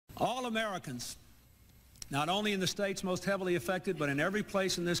All Americans, not only in the states most heavily affected, but in every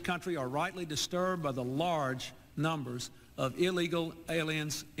place in this country, are rightly disturbed by the large numbers of illegal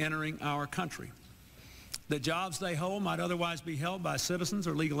aliens entering our country. The jobs they hold might otherwise be held by citizens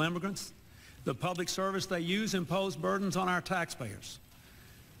or legal immigrants. The public service they use impose burdens on our taxpayers.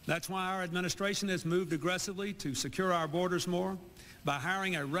 That's why our administration has moved aggressively to secure our borders more, by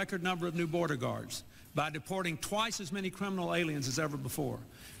hiring a record number of new border guards, by deporting twice as many criminal aliens as ever before,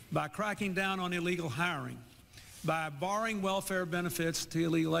 by cracking down on illegal hiring, by barring welfare benefits to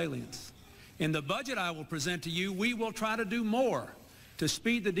illegal aliens. In the budget I will present to you, we will try to do more to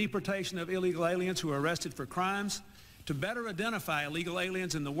speed the deportation of illegal aliens who are arrested for crimes, to better identify illegal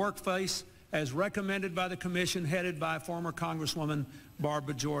aliens in the workplace as recommended by the commission headed by former Congresswoman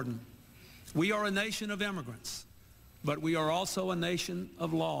Barbara Jordan. We are a nation of immigrants, but we are also a nation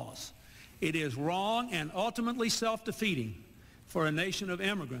of laws. It is wrong and ultimately self-defeating for a nation of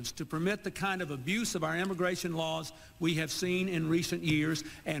immigrants to permit the kind of abuse of our immigration laws we have seen in recent years,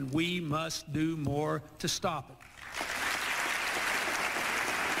 and we must do more to stop it.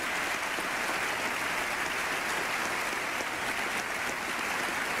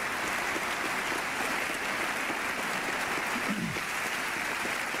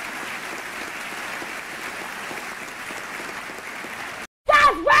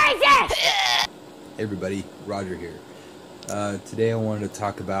 Hey everybody, Roger here. Today I wanted to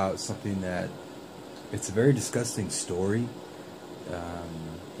talk about something that it's a very disgusting story,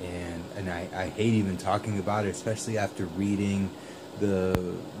 and I hate even talking about it, especially after reading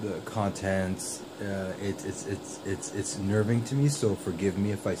the contents. It's nerving to me, so forgive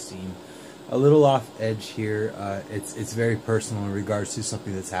me if I seem a little off edge here. It's very personal in regards to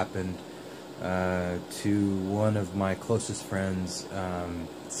something that's happened to one of my closest friends,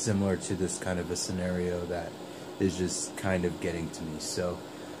 similar to this kind of a scenario that is just kind of getting to me. So,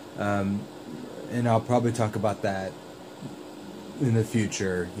 and I'll probably talk about that in the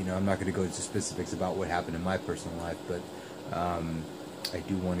future. You know, I'm not going to go into specifics about what happened in my personal life, but I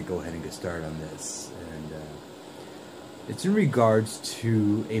do want to go ahead and get started on this. And it's in regards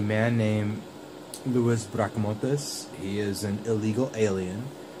to a man named Luis Bracamontes. He is an illegal alien.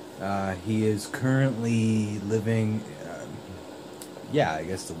 He is currently living, yeah, I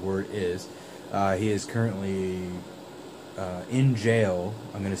guess the word is, he is currently in jail.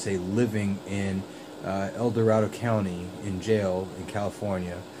 I'm going to say living in El Dorado County in jail in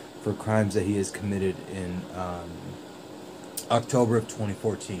California for crimes that he has committed in October of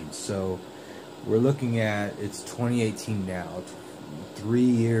 2014. So we're looking at, it's 2018 now, 3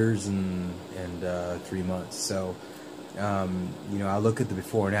 years and 3 months. So you know, I look at the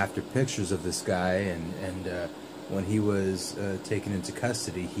before and after pictures of this guy, and when he was taken into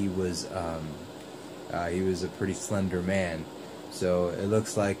custody, he was a pretty slender man. So it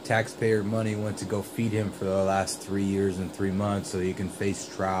looks like taxpayer money went to go feed him for the last 3 years and 3 months, so he can face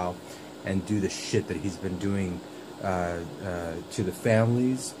trial and do the shit that he's been doing to the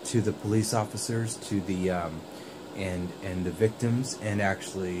families, to the police officers, to the and the victims, and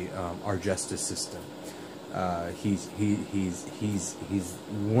actually our justice system. He's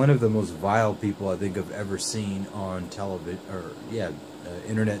one of the most vile people I think I've ever seen on television, or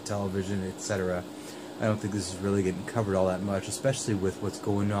internet television, etc. I don't think this is really getting covered all that much, especially with what's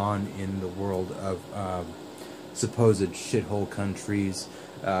going on in the world of supposed shithole countries,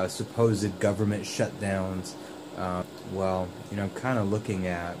 supposed government shutdowns. Well, you know, I'm kind of looking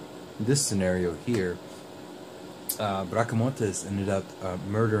at this scenario here. Bracamontes ended up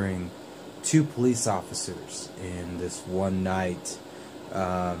murdering 2 police officers in this one night.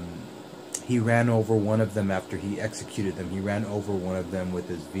 He ran over one of them after he executed them. He ran over one of them with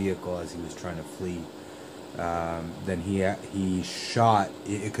his vehicle as he was trying to flee. Then he shot,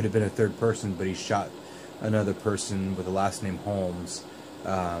 it could have been a third person, but he shot another person with the last name Holmes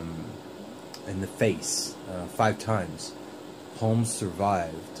in the face 5 times. Holmes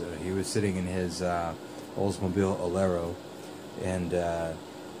survived. He was sitting in his Oldsmobile Alero,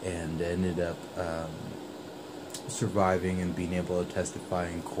 and ended up surviving and being able to testify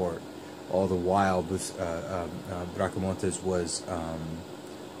in court. All the while, Bracamontes was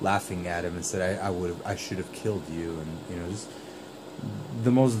laughing at him and said, "I should have killed you," and you know, just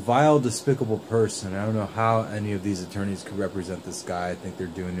the most vile, despicable person. I don't know how any of these attorneys could represent this guy. I think they're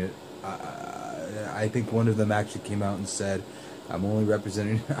doing it. I think one of them actually came out and said, I'm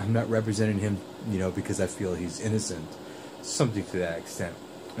not representing him, you know, because I feel he's innocent." Something to that extent.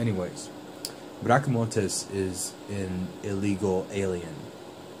 Anyways, Bracamontes is an illegal alien.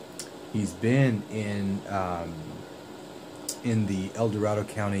 He's been in the El Dorado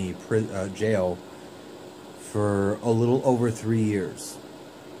County jail for a little over 3 years.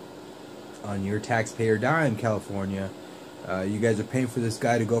 on your taxpayer dime, California. You guys are paying for this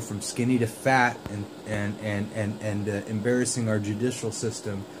guy to go from skinny to fat and embarrassing our judicial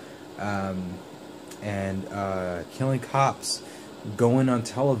system, and killing cops, going on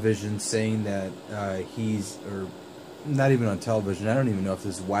television saying that he's, or not even on television, I don't even know if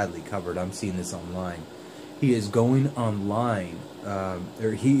this is widely covered, I'm seeing this online. He is going online,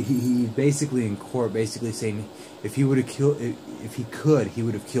 or he basically in court, basically saying if he would have killed, if he could, he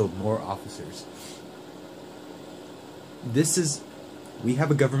would have killed more officers. This is, we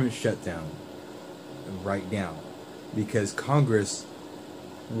have a government shutdown right now because Congress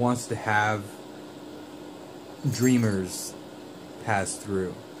wants to have dreamers pass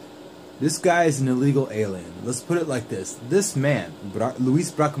through. This guy is an illegal alien. Let's put it like this. This man, Luis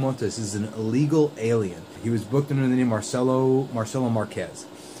Bracamontes, is an illegal alien. He was booked under the name Marcelo Marquez.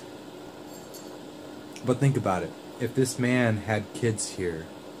 But think about it. If this man had kids here,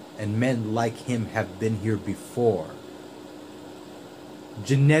 and men like him have been here before,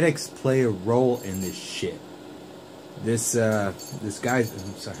 genetics play a role in this shit. This guy's,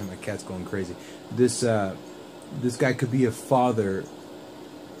 I'm sorry, my cat's going crazy. This guy could be a father.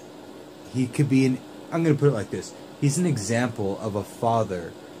 He could be an, I'm going to put it like this. He's an example of a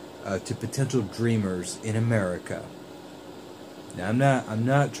father to potential dreamers in America. Now, I'm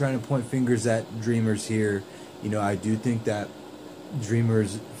not trying to point fingers at dreamers here. You know, I do think that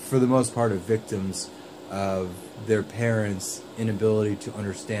dreamers, for the most part, are victims of their parents' inability to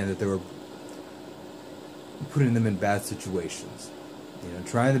understand that they were putting them in bad situations. You know,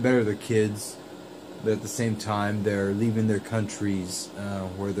 trying to better their kids, but at the same time, they're leaving their countries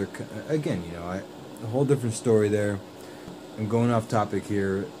where they're, again, you know, a whole different story there. I'm going off topic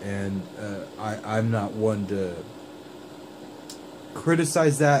here, and I'm not one to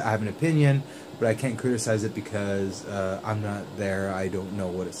criticize that. I have an opinion, but I can't criticize it because I'm not there. I don't know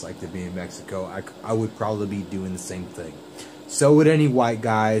what it's like to be in Mexico. I would probably be doing the same thing. So would any white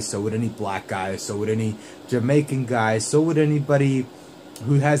guy, so would any black guy, so would any Jamaican guy, so would anybody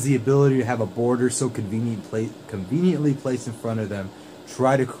who has the ability to have a border so conveniently placed in front of them,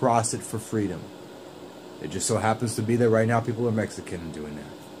 try to cross it for freedom. It just so happens to be that right now people are Mexican and doing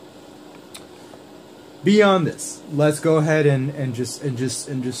that. Beyond this, let's go ahead and just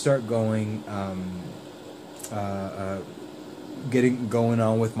start going, getting going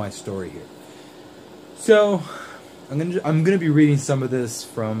on with my story here. So I'm gonna be reading some of this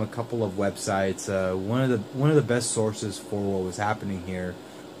from a couple of websites. One of the best sources for what was happening here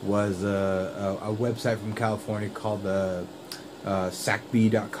was a website from California called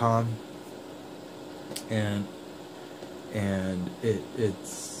sacb.com, and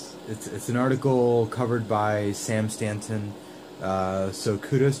it's an article covered by Sam Stanton. So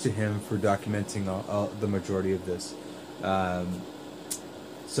kudos to him for documenting the majority of this.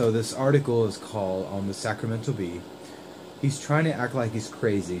 So this article is called "On the Sacramento Bee." He's trying to act like he's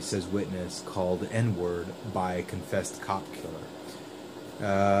crazy, says witness called N-word by confessed cop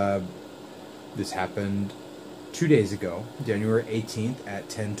killer. This happened 2 days ago, January 18th at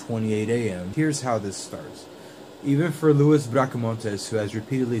 10:28 a.m. Here's how this starts. Even for Luis Bracamontes, who has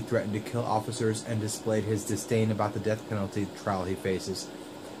repeatedly threatened to kill officers and displayed his disdain about the death penalty trial he faces,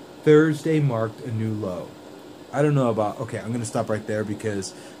 Thursday marked a new low. I don't know about, okay, I'm going to stop right there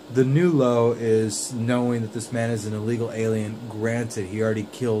because the new low is knowing that this man is an illegal alien. Granted, he already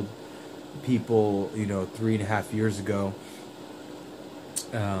killed people, you know, 3.5 years ago,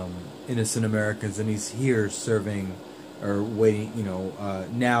 innocent Americans, and he's here serving, or waiting, you know,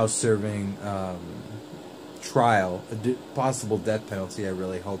 now serving trial, a possible death penalty, I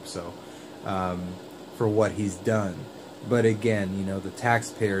really hope so, for what he's done. But again, you know, the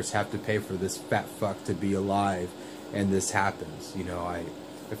taxpayers have to pay for this fat fuck to be alive, and this happens. You know,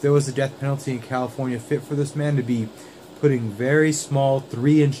 if there was a death penalty in California fit for this man to be putting very small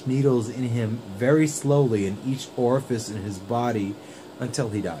 3-inch needles in him very slowly in each orifice in his body until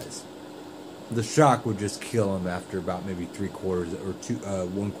he dies. The shock would just kill him after about maybe 3/4 or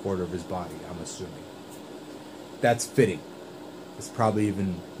 1/4 of his body, I'm assuming. That's fitting. It's probably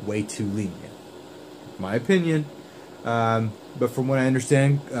even way too lenient. My opinion. But from what I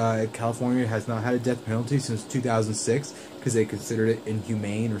understand, California has not had a death penalty since 2006 because they considered it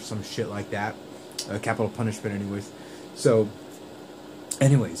inhumane or some shit like that. Capital punishment anyways. So,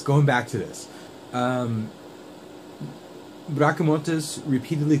 anyways, going back to this. Bracamontes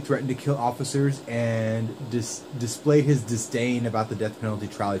repeatedly threatened to kill officers and displayed his disdain about the death penalty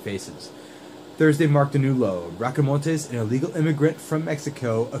trial he faces. Thursday marked a new low. Bracamontes, an illegal immigrant from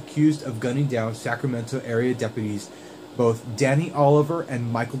Mexico, accused of gunning down Sacramento area deputies both Danny Oliver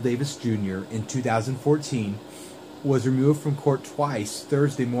and Michael Davis Jr. in 2014, was removed from court twice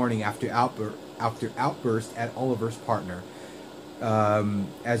Thursday morning after outburst at Oliver's partner,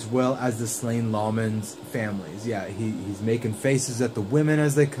 as well as the slain lawmen's families. Yeah, he's making faces at the women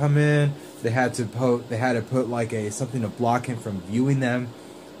as they come in. They had to put like something to block him from viewing them.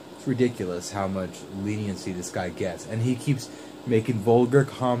 It's ridiculous how much leniency this guy gets, and he keeps making vulgar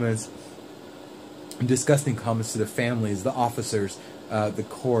comments, disgusting comments to the families, the officers, the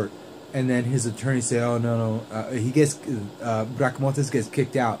court, and then his attorneys say, "Oh no." Bracamontes gets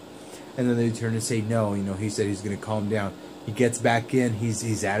kicked out, and then the attorneys say, "No, he said he's going to calm down." He gets back in.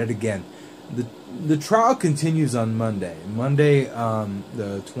 He's at it again. The trial continues on Monday,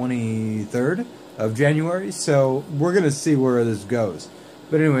 the 23rd of January. So we're going to see where this goes.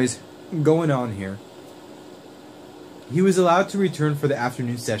 But anyways, going on here. He was allowed to return for the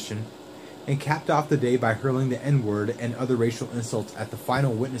afternoon session and capped off the day by hurling the N-word and other racial insults at the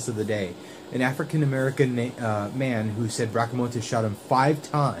final witness of the day, an African-American man who said Bracamontes shot him 5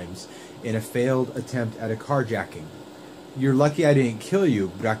 times in a failed attempt at a carjacking. "You're lucky I didn't kill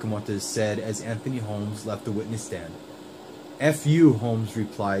you," Bracamontes said as Anthony Holmes left the witness stand. "F you," Holmes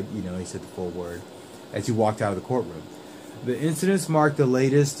replied, he said the full word, as he walked out of the courtroom. The incidents marked the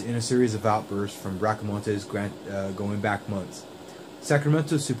latest in a series of outbursts from Bracamontes going back months.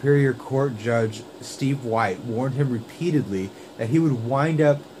 Sacramento Superior Court Judge Steve White warned him repeatedly that he would wind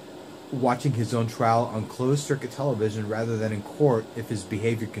up watching his own trial on closed-circuit television rather than in court if his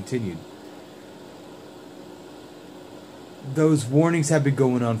behavior continued. Those warnings have been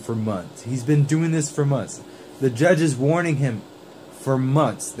going on for months. He's been doing this for months. The judge is warning him for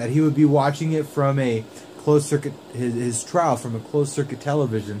months that he would be watching it from a closed-circuit, his trial from a closed-circuit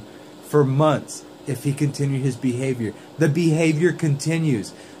television for months if he continued his behavior. The behavior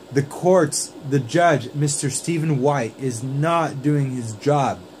continues. The courts, the judge, Mr. Stephen White, is not doing his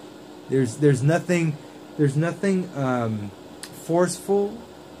job. There's nothing forceful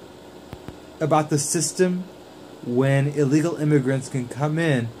about the system when illegal immigrants can come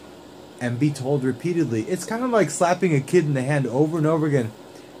in and be told repeatedly. It's kind of like slapping a kid in the hand over and over again.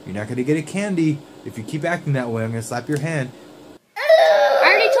 "You're not going to get a candy. If you keep acting that way, I'm going to slap your hand." I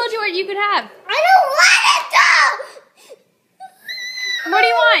already told you what you could have. I don't want it though! What do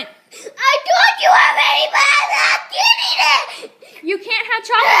you want? I told you already, but I'm not getting it! You can't have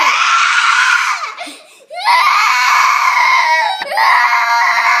chocolate.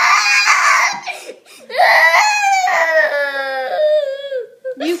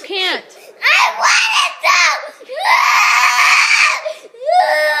 You can't. I want it though!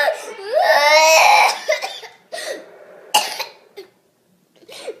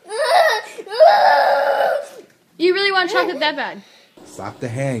 You really want chocolate that bad? Slap the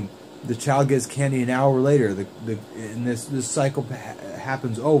hand. The child gets candy an hour later. And this cycle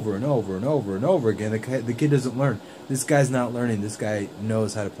happens over and over and over and over again. The kid doesn't learn. This guy's not learning. This guy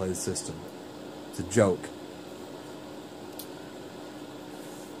knows how to play the system. It's a joke.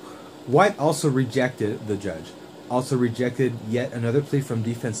 White the judge also rejected yet another plea from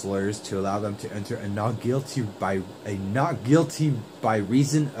defense lawyers to allow them to enter a not guilty by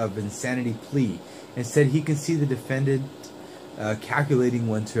reason of insanity plea, and said he can see the defendant calculating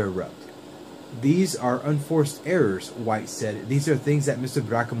when to erupt. "These are unforced errors," White said. "These are things that Mr.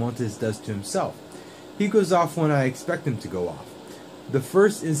 Bracamontes does to himself. He goes off when I expect him to go off." The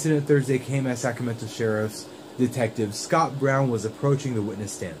first incident Thursday came as Sacramento Sheriff's Detective Scott Brown was approaching the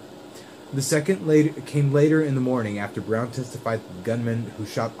witness stand. The second came later in the morning after Brown testified that the gunman who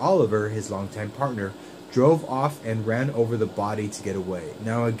shot Oliver, his longtime partner, drove off and ran over the body to get away.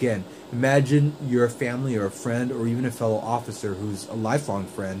 Now again, imagine you're a family or a friend or even a fellow officer who's a lifelong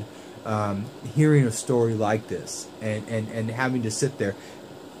friend hearing a story like this and having to sit there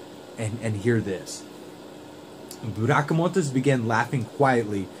and hear this. Bracamontes began laughing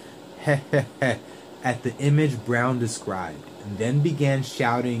quietly at the image Brown described, and then began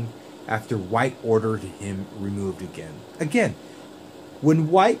shouting after White ordered him removed again. Again, when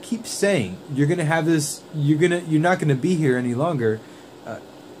White keeps saying you're gonna have this, you're not gonna be here any longer,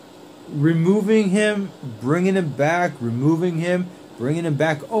 removing him, bringing him back, removing him, bringing him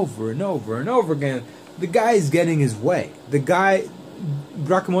back over and over and over again, the guy is getting his way.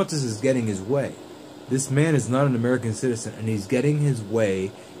 Bracamontes is getting his way. This man is not an American citizen, and he's getting his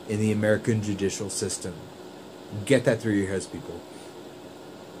way in the American judicial system. Get that through your heads, people.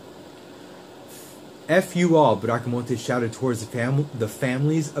 "F you all," Bracamontes shouted towards the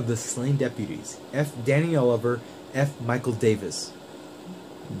families of the slain deputies. "F Danny Oliver, F Michael Davis."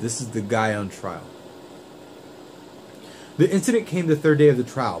 This is the guy on trial. The incident came the third day of the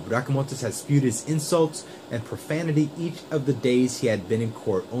trial. Bracamontes had spewed his insults and profanity each of the days he had been in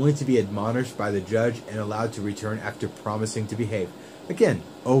court, only to be admonished by the judge and allowed to return after promising to behave. Again,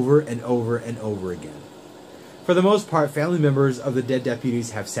 over and over and over again. For the most part, family members of the dead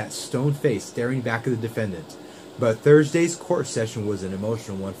deputies have sat stone-faced, staring back at the defendant. But Thursday's court session was an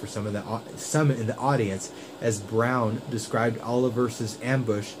emotional one for some in the audience, as Brown described Oliver's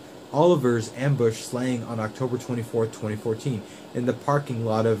ambush slaying on October 24, 2014, in the parking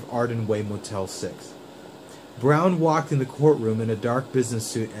lot of Arden Way Motel 6. Brown walked in the courtroom in a dark business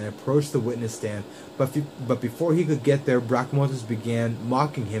suit and approached the witness stand, but before he could get there, Bracamontes began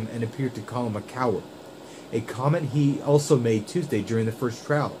mocking him and appeared to call him a coward. A comment he also made Tuesday during the first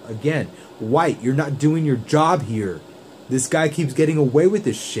trial. Again, White, you're not doing your job here. This guy keeps getting away with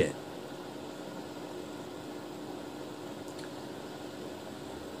this shit.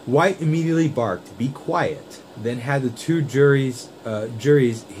 White immediately barked, "Be quiet," then had the two juries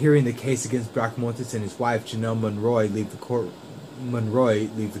hearing the case against Bracamontes and his wife, Janelle Monroy, leave the courtroom.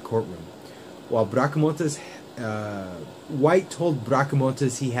 While White told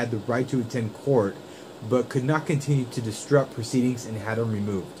Bracamontes he had the right to attend court, but could not continue to disrupt proceedings and had him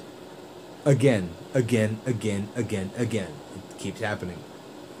removed. Again. It keeps happening.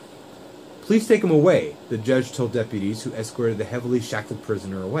 "Please take him away," the judge told deputies who escorted the heavily shackled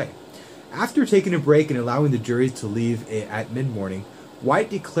prisoner away. After taking a break and allowing the jury to leave at mid-morning, White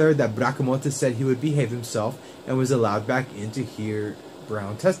declared that Bracamontes said he would behave himself and was allowed back in to hear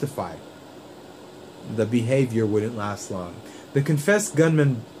Brown testify. The behavior wouldn't last long. The confessed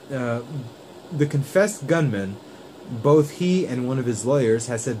gunman, both he and one of his lawyers,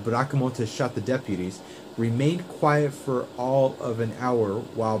 has said Bracamontes shot the deputies, remained quiet for all of an hour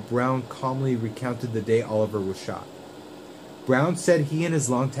while Brown calmly recounted the day Oliver was shot. Brown said he and his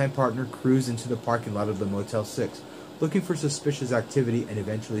longtime partner cruised into the parking lot of the Motel 6, looking for suspicious activity, and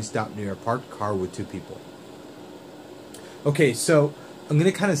eventually stopped near a parked car with two people. Okay, so I'm going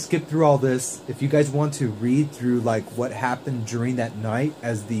to kind of skip through all this. If you guys want to read through like what happened during that night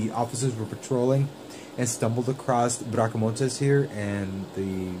as the officers were patrolling and stumbled across Bracamontes here and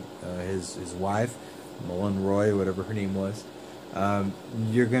his wife, Monroy, whatever her name was,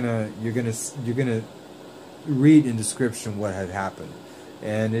 you're gonna read in description what had happened,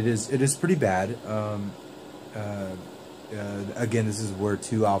 and it is pretty bad. Again, this is where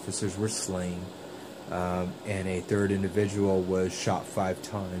two officers were slain, and a third individual was shot 5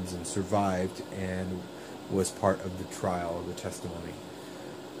 times and survived and was part of the trial, the testimony.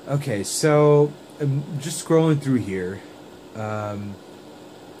 Okay, so just scrolling through here,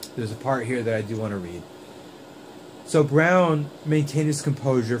 there's a part here that I do want to read. So Brown maintained his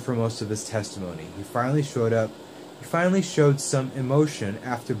composure for most of his testimony. He finally showed some emotion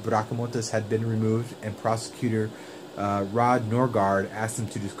after Bracamontes had been removed, and prosecutor Rod Norgard asked him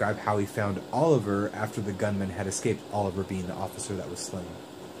to describe how he found Oliver after the gunman had escaped, Oliver being the officer that was slain.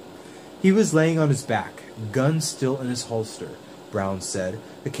 "He was laying on his back, gun still in his holster," Brown said,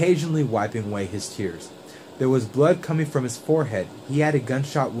 occasionally wiping away his tears. "There was blood coming from his forehead. He had a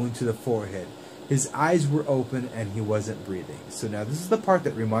gunshot wound to the forehead. His eyes were open and he wasn't breathing." So now this is the part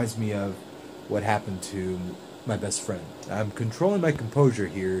that reminds me of what happened to my best friend. I'm controlling my composure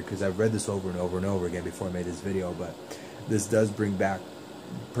here because I've read this over and over and over again before I made this video, but this does bring back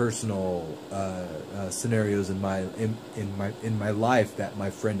personal scenarios in my life that my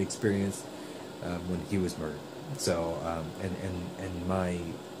friend experienced when he was murdered. So and my,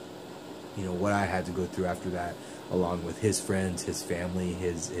 you know, what I had to go through after that, along with his friends, his family,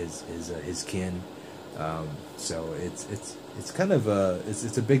 his kin. So it's kind of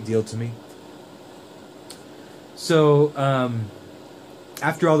it's a big deal to me. So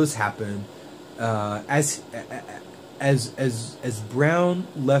after all this happened, as Brown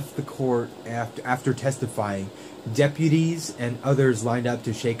left the court after testifying, deputies and others lined up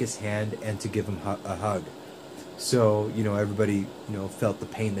to shake his hand and to give him a hug. So, you know, everybody, you know, felt the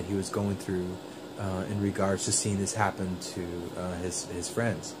pain that he was going through in regards to seeing this happen to his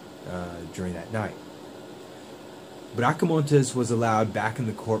friends during that night. Bracamontes was allowed back in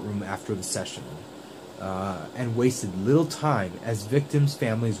the courtroom after the session and wasted little time as victims'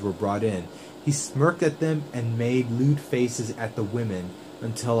 families were brought in. He smirked at them and made lewd faces at the women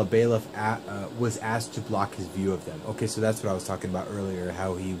until a bailiff was asked to block his view of them. Okay, so that's what I was talking about earlier,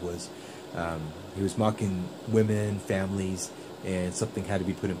 how he was mocking women, families, and something had to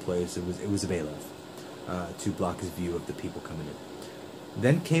be put in place. It was a bailiff to block his view of the people coming in.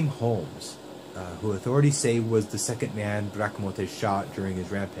 Then came Holmes, who authorities say was the second man Bracamontes shot during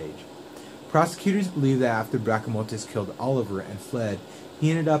his rampage. Prosecutors believe that after Bracamontes killed Oliver and fled, he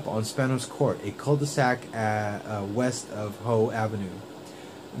ended up on Spanos Court, a cul-de-sac west of Hoe Avenue.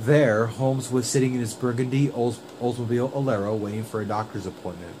 There, Holmes was sitting in his burgundy Oldsmobile Alero waiting for a doctor's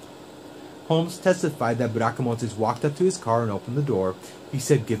appointment. Holmes testified that Bracamontes walked up to his car and opened the door. He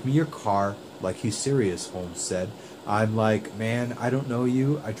said, "Give me your car," like he's serious, Holmes said. I'm like, "Man, I don't know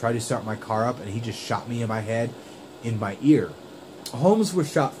you. I tried to start my car up and he just shot me in my head, in my ear." Holmes was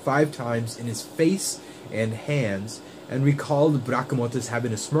shot 5 times in his face and hands and recalled Bracamontes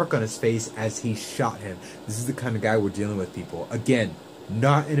having a smirk on his face as he shot him. This is the kind of guy we're dealing with, people. Again,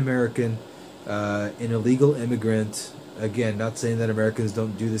 not an American, an illegal immigrant. Again, not saying that Americans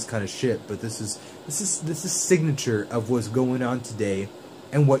don't do this kind of shit, but this is signature of what's going on today,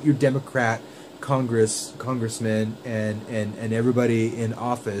 and what your Democrat congressmen and everybody in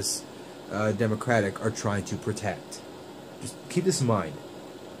office, Democratic, are trying to protect. Just keep this in mind.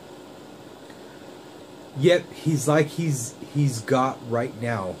 Yep, he's like he's got right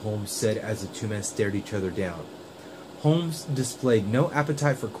now, Holmes said as the two men stared each other down. Holmes displayed no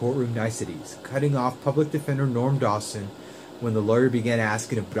appetite for courtroom niceties, cutting off public defender Norm Dawson when the lawyer began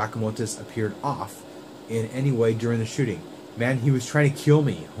asking if Bracamontes appeared off in any way during the shooting. "Man, he was trying to kill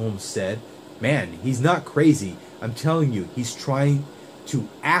me," Holmes said. "Man, he's not crazy. I'm telling you, he's trying to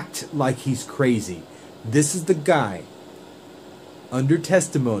act like he's crazy." This is the guy, under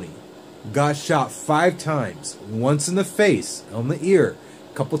testimony, got shot 5 times, once in the face, on the ear,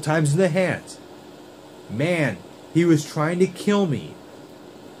 a couple times in the hands. "Man, he was trying to kill me,"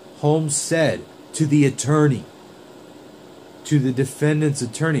 Holmes said to the attorney, to the defendant's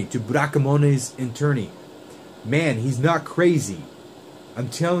attorney, to Bracamontes' attorney. "Man, he's not crazy. I'm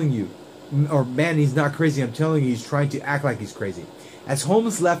telling you." Or, "Man, he's not crazy. I'm telling you, he's trying to act like he's crazy." As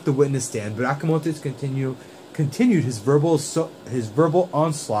Holmes left the witness stand, Bracamontes continued his verbal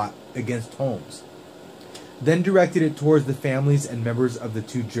onslaught against Holmes, then directed it towards the families and members of the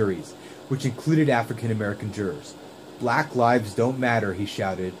 2 juries, which included African-American jurors. "Black lives don't matter," he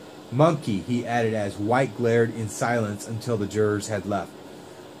shouted. "Monkey," he added as White glared in silence until the jurors had left.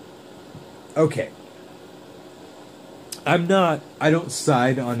 Okay. I don't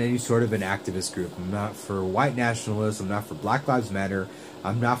side on any sort of an activist group. I'm not for white nationalists. I'm not for Black Lives Matter.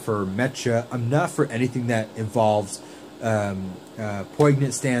 I'm not for Mecha. I'm not for anything that involves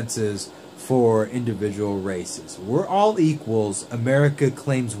poignant stances for individual races. We're all equals. America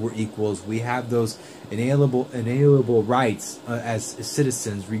claims we're equals. We have those inalienable rights as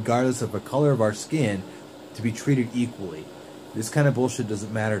citizens, regardless of the color of our skin, to be treated equally. This kind of bullshit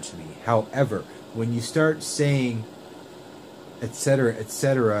doesn't matter to me. However, when you start saying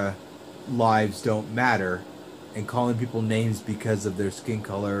etc., lives don't matter, and calling people names because of their skin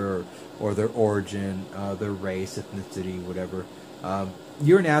color or their origin, their race, ethnicity, whatever,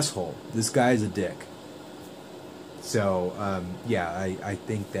 you're an asshole. This guy is a dick. So, yeah, I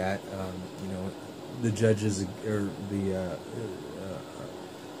think that, the judges, or the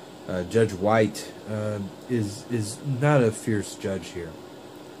Judge White is not a fierce judge here.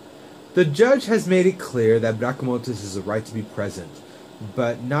 The judge has made it clear that Bracamontes has a right to be present,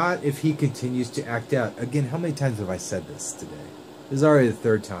 but not if he continues to act out. Again, how many times have I said this today? This is already the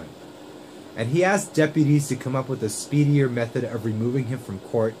 3rd time. And he asked deputies to come up with a speedier method of removing him from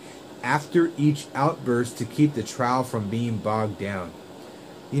court after each outburst to keep the trial from being bogged down.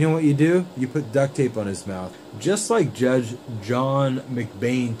 You know what you do? You put duct tape on his mouth. Just like Judge John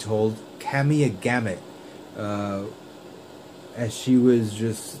McBain told Camilla Gamet, as she was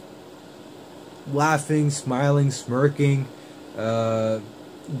just laughing, smiling, smirking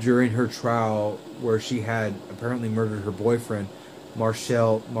during her trial, where she had apparently murdered her boyfriend,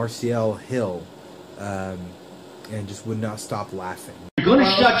 Marcel Hill, and just would not stop laughing. You're going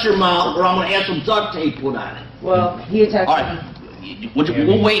to shut your mouth, or I'm going to have some duct tape put on it. Well, he attacked All right,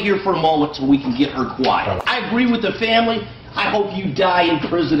 we'll wait here for a moment so we can get her quiet. I agree with the family. I hope you die in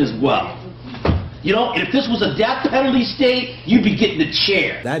prison as well. You know, if this was a death penalty state, you'd be getting the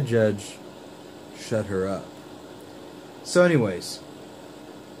chair. That judge shut her up. So anyways,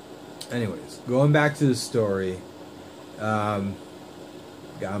 going back to the story, I'm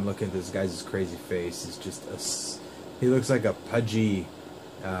looking at this guy's crazy face. It's just he looks like a pudgy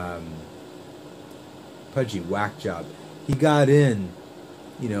whack job. He got in,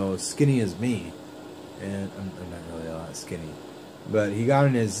 skinny as me, and I'm not really a lot skinny, but he got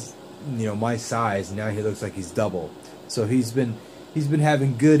in his, my size, and now he looks like he's double. So he's been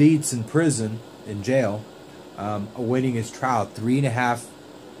having good eats in prison, in jail, awaiting his trial. A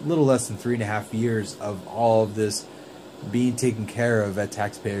little less than 3.5 years of all of this being taken care of at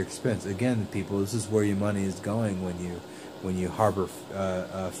taxpayer expense. Again, people, this is where your money is going when when you harbor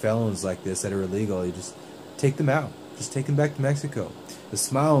felons like this that are illegal, you just take them out. Just take them back to Mexico. The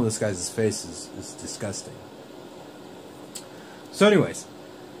smile on this guy's face is disgusting. So anyways,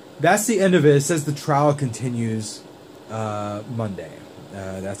 that's the end of it. It says the trial continues Monday.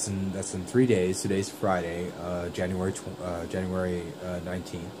 That's in 3 days. Today's Friday, January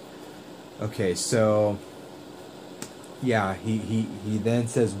 19th. Okay, so yeah, he then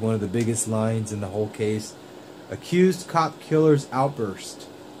says one of the biggest lines in the whole case: accused cop killers outburst.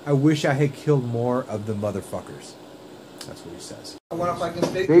 I wish I had killed more of the motherfuckers. That's what he says.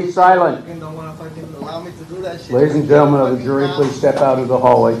 Be silent. Ladies and gentlemen of the jury, please step out of the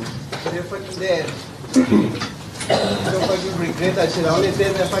hallway. They're fucking dead. I don't fucking regret that shit. The only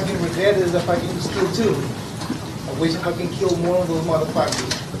thing I fucking regret is if I can kill too. I wish I fucking killed more of those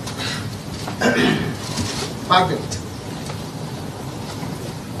motherfuckers. Fuck them.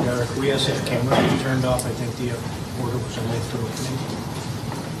 Eric, we asked if the camera be turned off. I think the order was only through.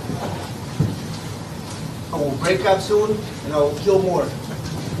 I will break up soon and I will kill more.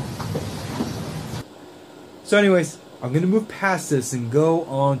 So anyways, I'm going to move past this and go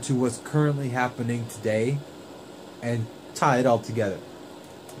on to what's currently happening today and tie it all together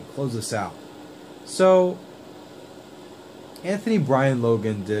and close this out. So Anthony Brian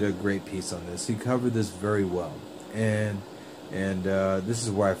Logan did a great piece on this. He covered this very well, and this is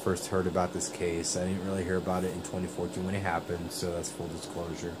where I first heard about this case. I didn't really hear about it in 2014 when it happened, so that's full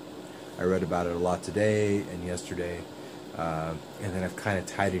disclosure. I read about it a lot today and yesterday, and then I've kind of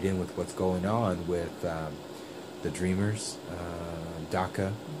tied it in with what's going on with the Dreamers,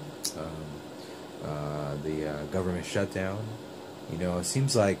 DACA, the government shutdown. You know, it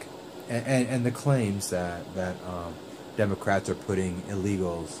seems like, and the claims that Democrats are putting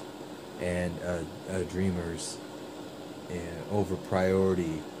illegals and Dreamers over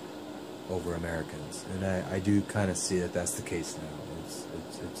priority over Americans, and I do kind of see that that's the case now.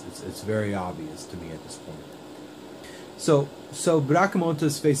 It's very obvious to me at this point. So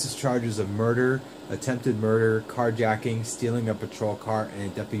Bracamontes faces charges of murder, attempted murder, carjacking, stealing a patrol car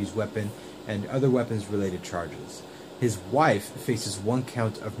and a deputy's weapon, and other weapons-related charges. His wife faces 1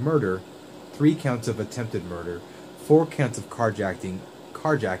 count of murder, 3 counts of attempted murder, 4 counts of carjacking,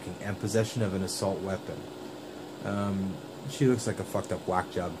 and possession of an assault weapon. She looks like a fucked up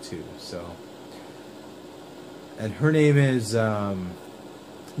whack job too. So, and her name is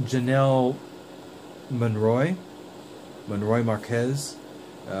Janelle Monroy Marquez.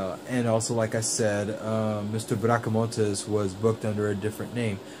 And also, like I said, Mr. Bracamontes was booked under a different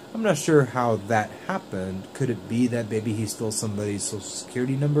name. I'm not sure how that happened. Could it be that maybe he stole somebody's social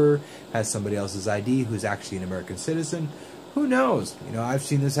security number, has somebody else's ID who's actually an American citizen? Who knows? You know, I've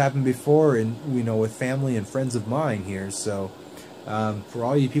seen this happen before, and you know, with family and friends of mine here. So, for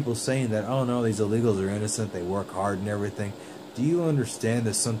all you people saying that, oh no, these illegals are innocent, they work hard and everything, do you understand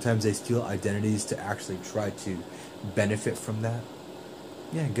that sometimes they steal identities to actually try to benefit from that?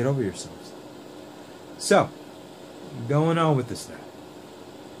 Yeah, get over yourselves. So, going on with this now.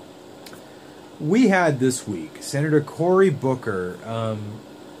 We had this week Senator Cory Booker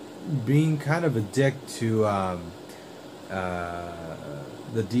being kind of a dick to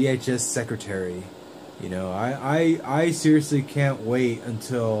the DHS secretary. You know, I seriously can't wait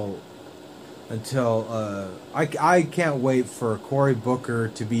until I can't wait for Cory Booker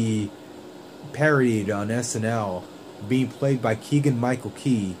to be parodied on SNL, being played by Keegan-Michael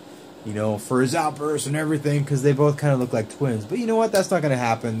Key, you know, for his outbursts and everything, because they both kind of look like twins. But you know what? That's not going to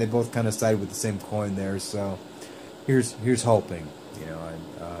happen. They both kind of side with the same coin there. So here's hoping. You know, and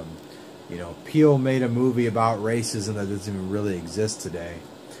you know, Peele made a movie about racism that doesn't even really exist today,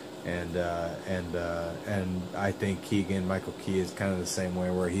 and I think Keegan-Michael Key is kind of the same way,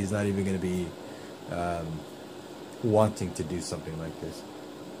 where he's not even going to be wanting to do something like this.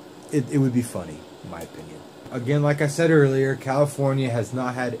 It would be funny, in my opinion. Again, like I said earlier, California has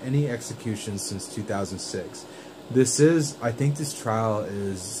not had any executions since 2006. I think this trial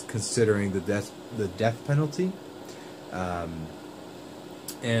is considering the death penalty. I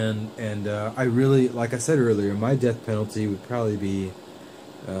really, like I said earlier, my death penalty would probably be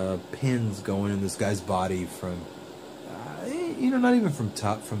pins going in this guy's body from, you know, not even from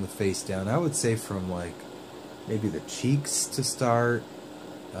the face down. I would say from like maybe the cheeks to start,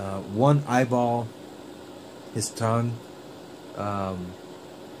 one eyeball, his tongue,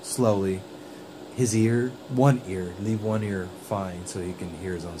 slowly, his ear, leave one ear fine so he can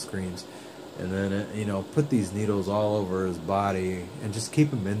hear his own screams, and then you know, put these needles all over his body and just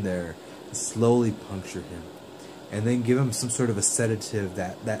keep him in there, and slowly puncture him, and then give him some sort of a sedative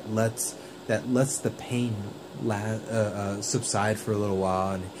that lets lets the pain subside for a little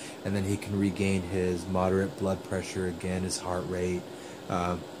while, and then he can regain his moderate blood pressure again, his heart rate,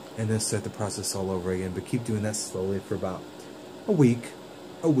 and then start the process all over again. But keep doing that slowly for about a week,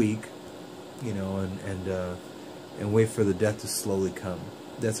 you know, and wait for the death to slowly come.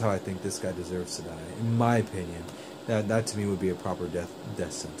 That's how I think this guy deserves to die, in my opinion. That to me would be a proper death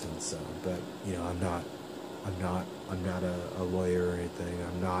sentence. But you know, I'm not a lawyer or anything.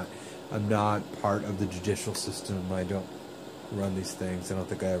 I'm not part of the judicial system. I don't run these things. I don't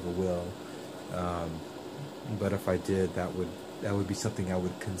think I ever will. But if I did, that would be something I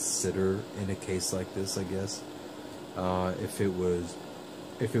would consider in a case like this, I guess. If it was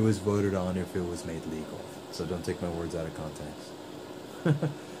voted on, if it was made legal. So don't take my words out of context.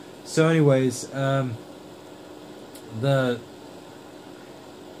 So anyways, I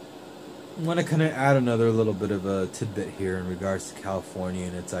want to kind of add another little bit of a tidbit here in regards to California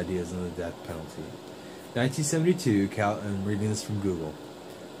and its ideas on the death penalty. 1972, I'm reading this from Google.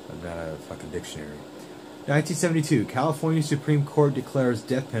 I'm not a fucking dictionary. 1972, California Supreme Court declares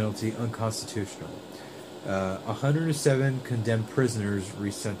death penalty unconstitutional. 107 condemned prisoners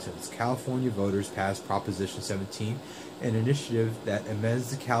resentenced. California voters passed Proposition 17, an initiative that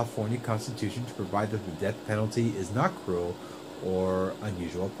amends the California Constitution to provide that the death penalty is not cruel or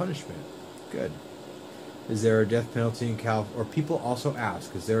unusual punishment. Good. Is there a death penalty in California? Or people also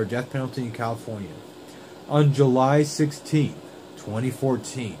ask, is there a death penalty in California? On July 16th,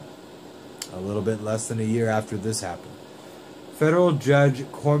 2014, a little bit less than a year after this happened, Federal Judge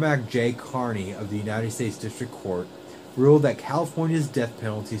Cormac J. Carney of the United States District Court ruled that California's death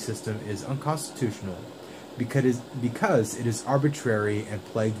penalty system is unconstitutional because it is arbitrary and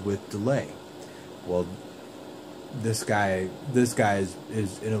plagued with delay. Well, this guy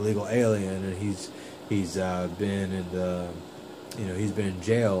is an illegal alien, and he's been in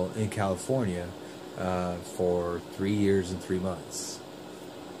jail in California for 3 years and 3 months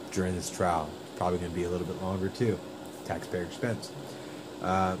during this trial. Probably going to be a little bit longer too. Taxpayer expense.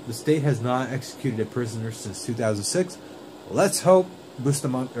 The state has not executed a prisoner since 2006. Let's hope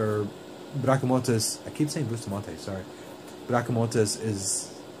Bracamontes, I keep saying Bustamante, sorry. Bracamontes is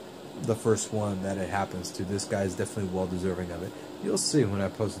the first one that it happens to. This guy is definitely well deserving of it. You'll see when I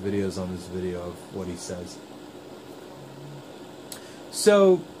post videos on this video of what he says.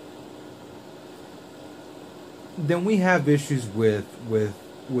 So then we have issues with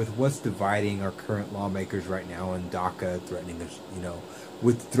what's dividing our current lawmakers right now, and DACA threatening us, you know,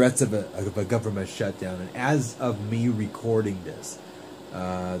 with threats of a government shutdown. And as of me recording this,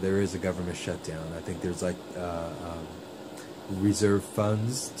 there is a government shutdown. I think there's like reserve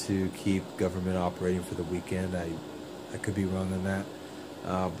funds to keep government operating for the weekend. I could be wrong on that,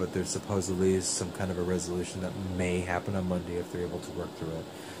 but there supposedly is some kind of a resolution that may happen on Monday if they're able to work through it.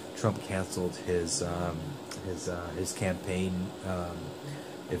 Trump canceled his campaign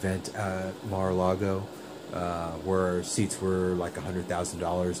event at Mar-a-Lago, where seats were like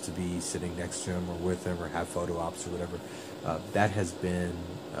 $100,000 to be sitting next to him or with him or have photo ops or whatever. That has been,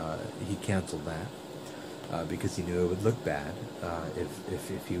 he canceled that because he knew it would look bad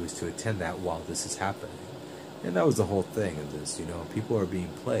if he was to attend that while this is happening. And that was the whole thing of this, you know, people are being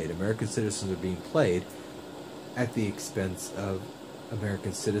played. American citizens are being played at the expense of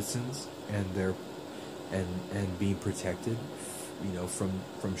American citizens and their and being protected, you know, from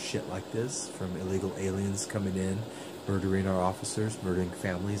shit like this, from illegal aliens coming in, murdering our officers, murdering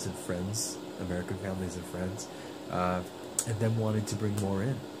families and friends, American families and friends, and then wanting to bring more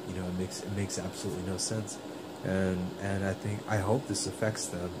in. You know, it makes absolutely no sense. And I hope this affects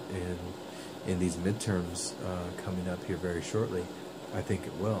them in these midterms coming up here very shortly. I think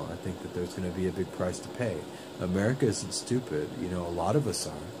it will. I think that there's going to be a big price to pay. America isn't stupid. You know, a lot of us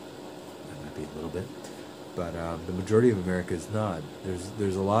are. That might be a little bit. But the majority of America is not.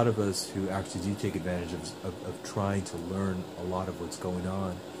 There's a lot of us who actually do take advantage of trying to learn a lot of what's going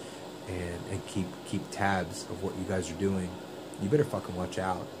on and keep tabs of what you guys are doing. You better fucking watch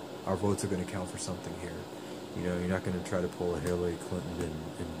out. Our votes are going to count for something here. You know, you're not going to try to pull a Hillary Clinton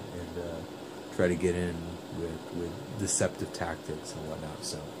and try to get in with deceptive tactics and whatnot.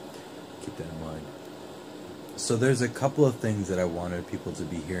 So keep that in mind. So there's a couple of things that I wanted people to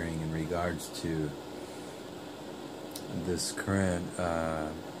be hearing in regards to this current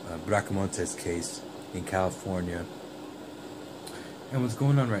Bracamontes case in California and what's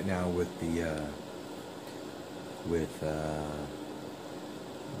going on right now with the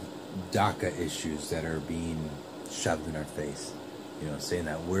DACA issues that are being shoved in our face. You know, saying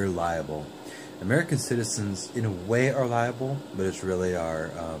that we're liable. American citizens, in a way, are liable, but it's really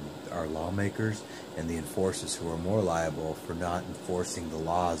our our lawmakers and the enforcers, who are more liable for not enforcing the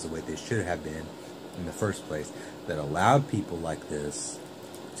laws the way they should have been in the first place, that allowed people like this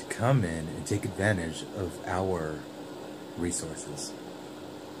to come in and take advantage of our resources.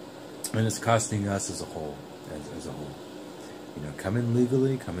 And it's costing us as a whole, as a whole. You know, come in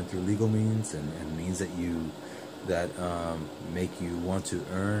legally, come in through legal means, and means that make you want to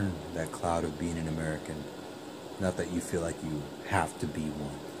earn that clout of being an American. Not that you feel like you have to be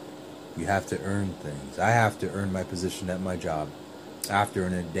one. You have to earn things. I have to earn my position at my job. I have to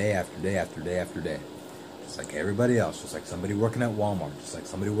earn it day after day after day after day. Just like everybody else. Just like somebody working at Walmart. Just like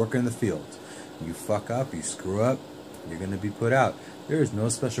somebody working in the fields. You fuck up, you screw up, you're going to be put out. There is no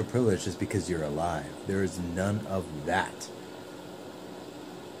special privilege just because you're alive. There is none of that.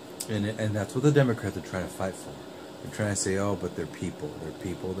 And that's what the Democrats are trying to fight for. They're trying to say, oh, but they're people. They're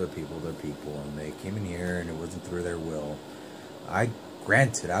people, they're people, they're people. And they came in here and it wasn't through their will.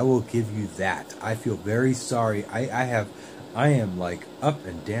 Granted, I will give you that. I feel very sorry. I am like up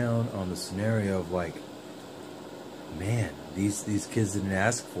and down on the scenario of like, man, these kids didn't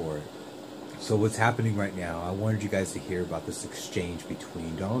ask for it. So what's happening right now, I wanted you guys to hear about this exchange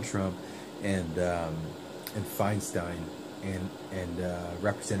between Donald Trump and Feinstein and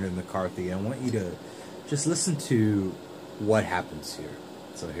Representative McCarthy. I want you to just listen to what happens here.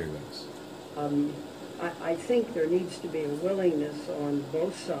 So here goes. I think there needs to be a willingness on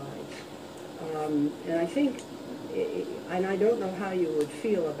both sides. And I think, and I don't know how you would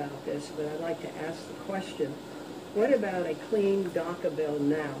feel about this, but I'd like to ask the question, what about a clean DACA bill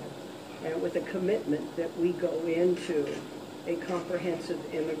now, and with a commitment that we go into a comprehensive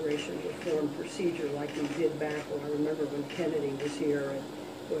immigration reform procedure like we did back when, I remember when Kennedy was here, and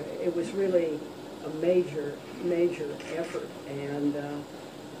it was really a major effort, and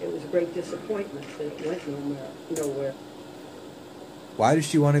it was a great disappointment that it went nowhere. Why does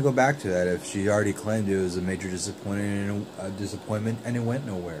she want to go back to that if she already claimed it was a major disappointment and it went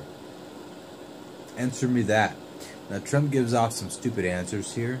nowhere? Answer me that. Now, Trump gives off some stupid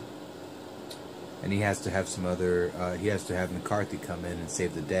answers here, and he has to have some other, he has to have McCarthy come in and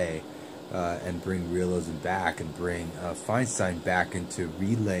save the day, and bring realism back, and bring Feinstein back into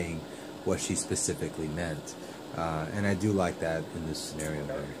relaying what she specifically meant. And I do like that in this scenario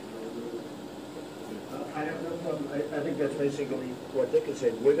here. I have no problem. I think that's basically what Dick has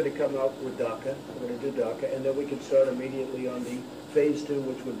said. We're going to come out with DACA. We're going to do DACA, and then we can start immediately on the phase 2,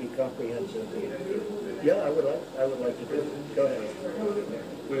 which would be comprehensive. Yeah, I would like to do it. Go ahead.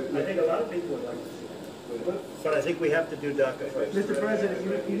 I think a lot of people would like to see it. But I think we have to do DACA first. Mr.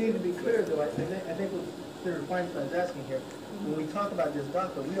 President, you need to be clear, though. I think what Senator Feinstein is asking here, when we talk about this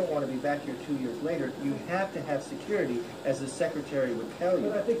DACA, we don't want to be back here 2 years later. You have to have security, as the Secretary would tell you.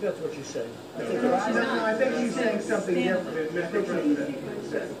 But I think that's what you're saying. I think he's saying something different.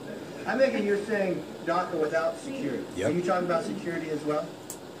 I'm thinking you're saying DACA without security. Yep. Are you talking about security as well?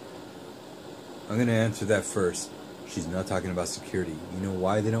 I'm going to answer that first. She's not talking about security. You know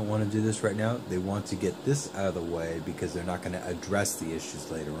why they don't want to do this right now? They want to get this out of the way because they're not going to address the issues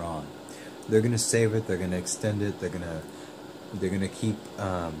later on. They're going to save it. They're going to extend it. They're going to keep.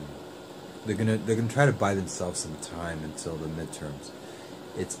 They're going to try to buy themselves some time until the midterms.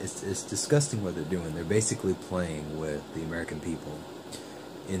 It's disgusting what they're doing. They're basically playing with the American people.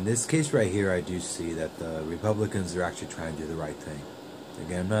 In this case right here, I do see that the Republicans are actually trying to do the right thing.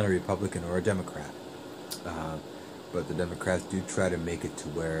 Again, I'm not a Republican or a Democrat, but the Democrats do try to make it to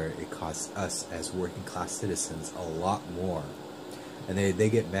where it costs us as working class citizens a lot more. And they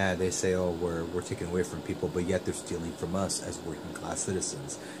get mad. They say, oh, we're taking away from people, but yet they're stealing from us as working class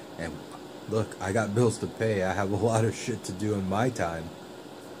citizens. And look, I got bills to pay. I have a lot of shit to do in my time.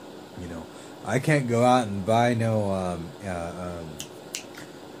 You know, I can't go out and buy no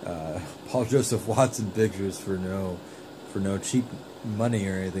Paul Joseph Watson pictures for no cheap money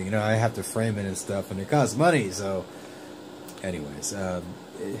or anything. You know, I have to frame it and stuff, and it costs money. So, anyways,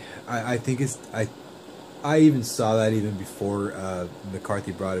 I think it's I even saw that even before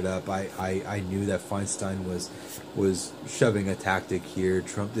McCarthy brought it up. I knew that Feinstein was shoving a tactic here.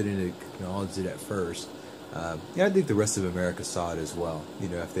 Trump didn't acknowledge it at first. Yeah, I think the rest of America saw it as well. You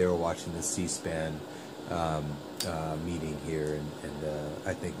know, if they were watching the C-SPAN meeting here, and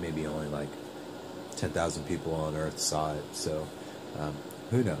I think maybe only like 10,000 people on Earth saw it. So,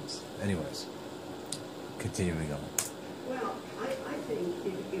 who knows? Anyways, continuing on. Well, I think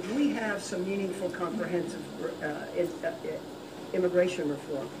if we have some meaningful, comprehensive immigration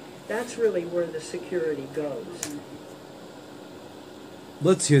reform, that's really where the security goes.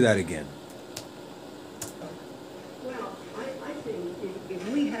 Let's hear that again. Well, I think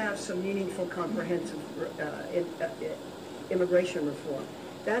if we have some meaningful, comprehensive immigration reform,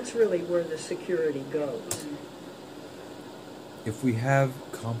 That's really where the security goes. If we have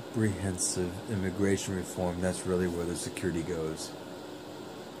comprehensive immigration reform, that's really where the security goes.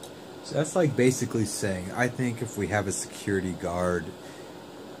 So that's like basically saying, I think if we have a security guard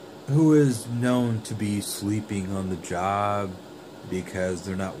who is known to be sleeping on the job because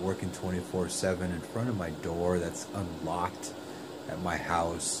they're not working 24/7 in front of my door that's unlocked at my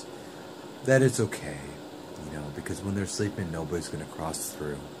house, that it's okay, you know, because when they're sleeping, nobody's going to cross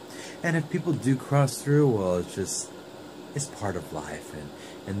through. And if people do cross through, well, it's part of life,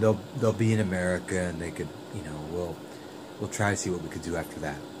 and they'll be in America, and they could, you know, we'll try to see what we could do after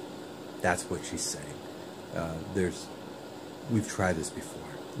that. That's what she's saying. We've tried this before.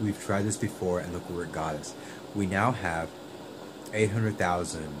 We've tried this before, and look where it got us. We now have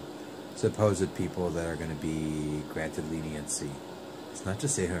 800,000 supposed people that are going to be granted leniency. It's not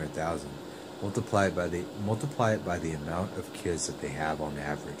just 800,000. Multiply it by the amount of kids that they have on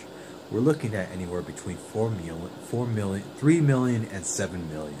average. We're looking at anywhere between 3 million and 7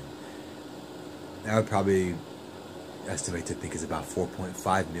 million. I would probably estimate to think is about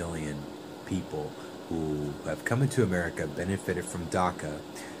 4.5 million people who have come into America, benefited from DACA.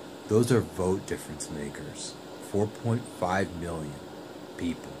 Those are vote difference makers. 4.5 million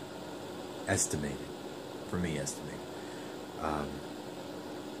people, estimated, for me estimated,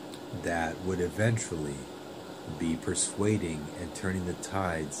 that would eventually be persuading and turning the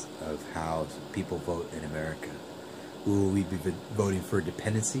tides of how people vote in America. Will we be voting for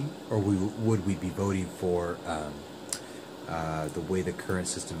dependency, or would we be voting for the way the current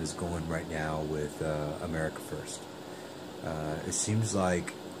system is going right now with America First? It seems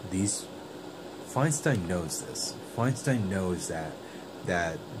like Feinstein knows this. Feinstein knows that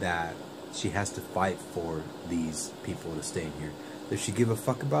she has to fight for these people to stay in here. Does she give a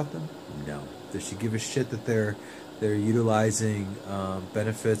fuck about them? No. Does she give a shit that they're utilizing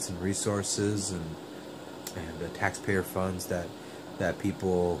benefits and resources and taxpayer funds that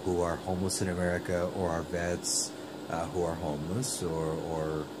people who are homeless in America, or are vets who are homeless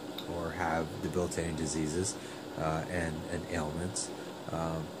or have debilitating diseases and ailments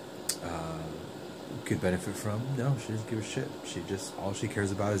could benefit from? No, she doesn't give a shit. All she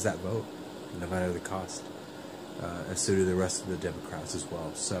cares about is that vote, no matter the cost. And so do the rest of the Democrats as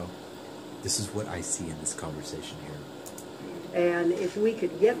well. So this is what I see in this conversation here. And if we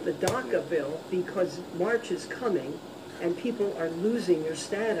could get the DACA bill, because March is coming and people are losing their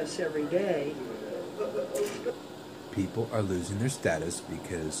status every day. People are losing their status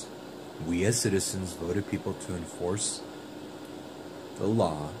because we as citizens voted people to enforce the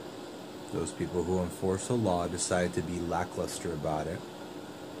law. Those people who enforce the law decided to be lackluster about it.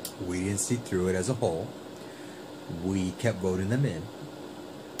 We didn't see through it as a whole. We kept voting them in.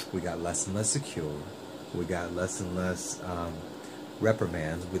 We got less and less secure. We got less and less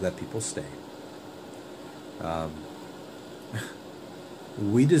reprimands. We let people stay.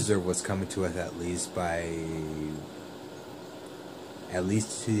 We deserve what's coming to us, at least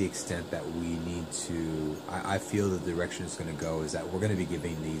to the extent that we need to. I feel the direction it's going to go is that we're going to be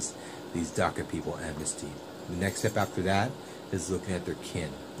giving these DACA people amnesty. The next step after that is looking at their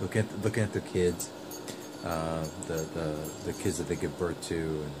kin, looking at their kids, the kids that they give birth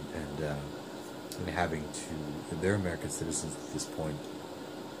to, and having to. They're American citizens at this point.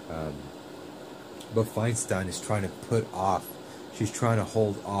 But Feinstein is trying to put off. She's trying to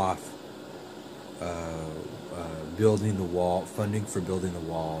hold off building the wall, funding for building the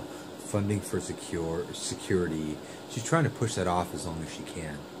wall, funding for security. She's trying to push that off as long as she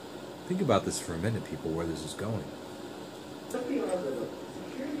can. Think about this for a minute, people, where this is going. Security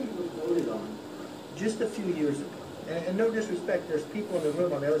was voted on just a few years ago. And no disrespect, there's people in the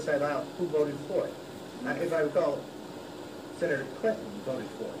room on the other side of the aisle who voted for it. If I recall, Senator Clinton voted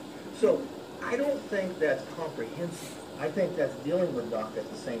for it. So I don't think that's comprehensive. I think that's dealing with DACA at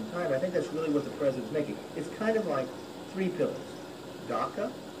the same time. I think that's really what the president's making. It's kind of like three pillars.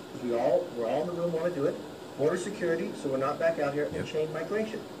 DACA, because we're all in the room want to do it. Border security, so we're not back out here, and chain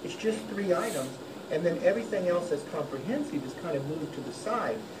migration. It's just three items, and then everything else that's comprehensive is kind of moved to the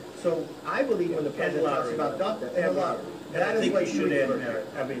side. So I believe when the president talks about DACA, and a lottery. And I think you should add merit.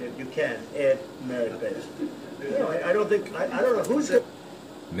 I mean, you can add merit-based. You know, I don't know who's...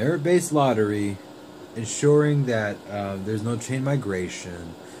 Merit-based lottery, ensuring that there's no chain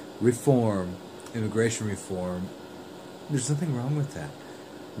migration, reform, immigration reform. There's nothing wrong with that.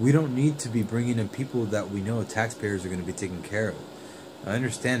 We don't need to be bringing in people that we know taxpayers are going to be taking care of. I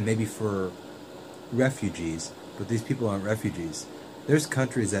understand maybe for refugees, but these people aren't refugees. There's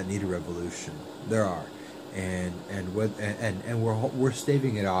countries that need a revolution. There are, and we're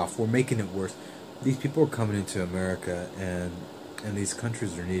staving it off. We're making it worse. These people are coming into America, and and these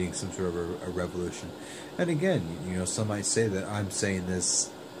countries are needing some sort of a revolution. And again, some might say that I'm saying this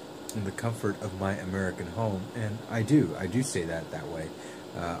in the comfort of my American home, and I do say that way.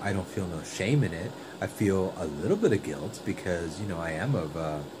 I don't feel no shame in it. I feel a little bit of guilt because I am of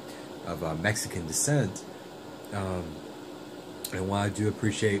Mexican descent, and while I do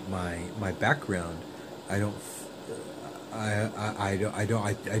appreciate my background, I do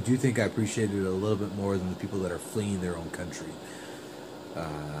think I appreciate it a little bit more than the people that are fleeing their own country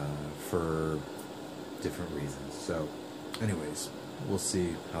for different reasons. So, anyways, we'll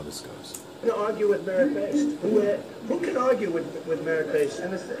see how this goes. Who can argue with merit-based? Who can argue with merit-based? I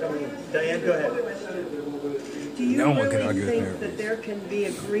mean, Diane, go ahead. Do you really think that there can be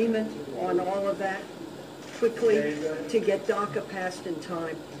agreement on all of that quickly to get DACA passed in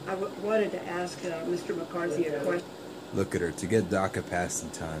time? I wanted to ask Mr. McCarthy a question. Look at her, to get DACA passed in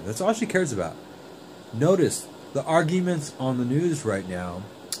time. That's all she cares about. Notice the arguments on the news right now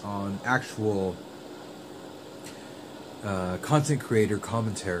on actual content creator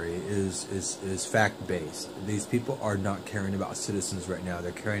commentary is fact-based. These people are not caring about citizens right now.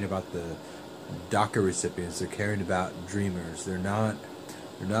 They're caring about the DACA recipients. They're caring about dreamers. They're not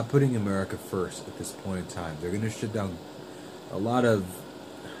putting America first at this point in time. They're going to shut down a lot of...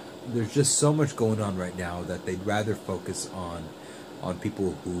 There's just so much going on right now that they'd rather focus on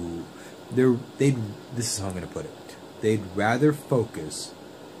people who... This is how I'm going to put it. They'd rather focus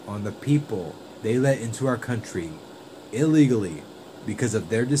on the people they let into our country illegally because of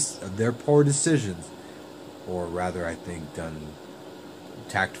their poor decisions, or rather, I think, done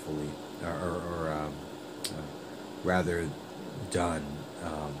tactfully, or rather done,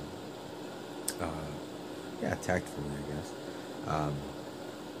 tactfully, I guess.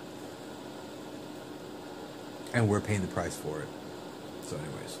 And we're paying the price for it. So,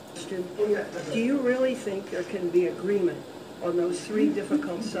 anyways, do you really think there can be agreement on those three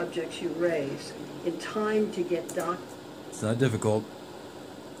difficult subjects you raised in time to get DACA? It's not difficult.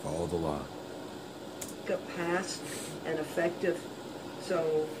 Follow the law. Passed and effective.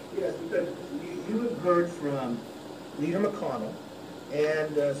 So yes, you have heard from Leader McConnell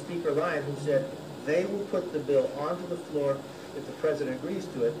and Speaker Ryan, who said they will put the bill onto the floor if the president agrees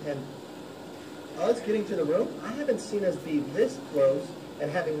to it. And us getting to the room, I haven't seen us be this close and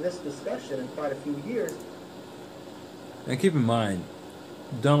having this discussion in quite a few years. And keep in mind,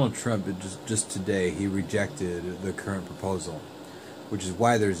 Donald Trump, just today, he rejected the current proposal, which is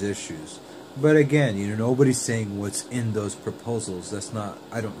why there's issues. But again, nobody's saying what's in those proposals. That's not,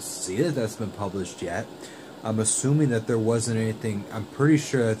 I don't see it, that's been published yet. I'm assuming that there wasn't anything, I'm pretty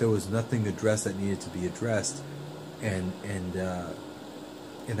sure that there was nothing addressed that needed to be addressed, and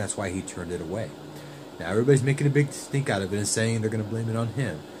that's why he turned it away. Now everybody's making a big stink out of it and saying they're going to blame it on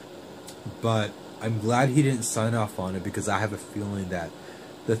him. But I'm glad he didn't sign off on it, because I have a feeling that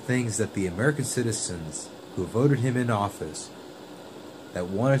the things that the American citizens who voted him in office, that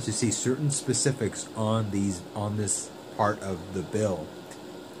wanted to see certain specifics on this part of the bill,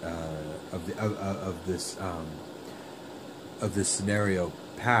 of this scenario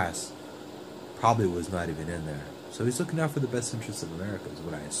pass, probably was not even in there. So he's looking out for the best interests of America, is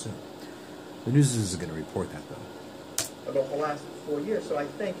what I assume. The news isn't going to report that, though. About the last 4 years, so I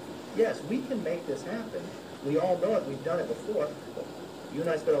think, yes, we can make this happen. We all know it. We've done it before. You and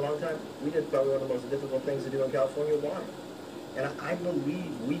I spent a long time. We did probably one of the most difficult things to do in California. Why? And I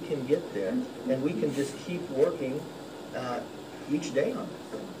believe we can get there, and we can just keep working each day on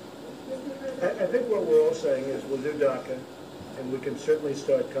this. I think what we're all saying is we'll do DACA, and we can certainly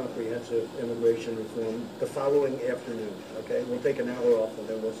start comprehensive immigration reform the following afternoon, okay? We'll take an hour off, and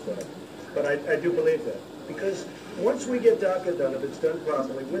then we'll start. But I do believe that, because once we get DACA done, if it's done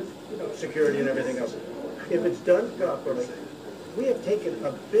properly, with security and everything else, if it's done properly, we have taken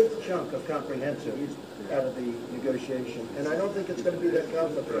a big chunk of comprehensive out of the negotiation, and I don't think it's going to be that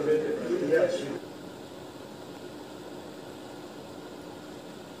complicated. Yes.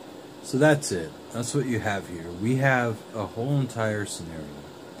 So that's it. That's what you have here. We have a whole entire scenario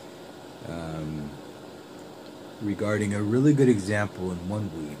regarding a really good example in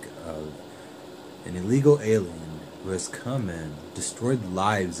 1 week of an illegal alien who has come in, destroyed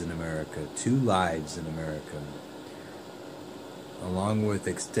lives in America, 2 lives in America, along with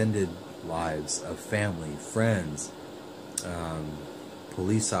extended lives of family, friends,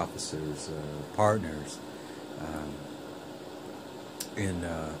 police officers, partners, in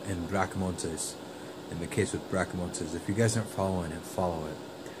Bracamontes, in the case with Bracamontes. If you guys aren't following it, follow it,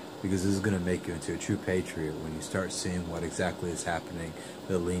 because this is going to make you into a true patriot when you start seeing what exactly is happening,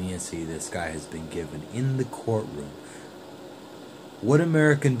 the leniency this guy has been given in the courtroom. What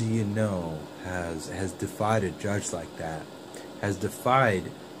American do you know has defied a judge like that, has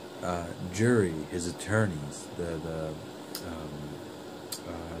defied jury, his attorneys, the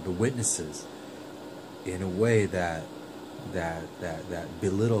witnesses, in a way that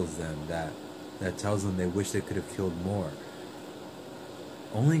belittles them, that tells them they wish they could have killed more.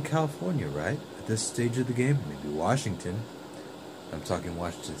 Only in California, right? At this stage of the game, maybe Washington. I'm talking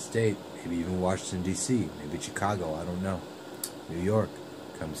Washington State, maybe even Washington D.C., maybe Chicago. I don't know. New York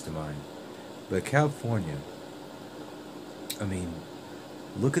comes to mind, but California. I mean,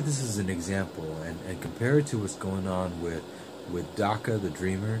 look at this as an example, and compare it to what's going on with DACA, the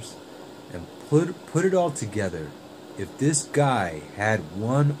Dreamers, and put it all together. If this guy had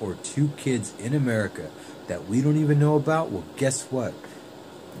 1 or 2 kids in America that we don't even know about, well, guess what?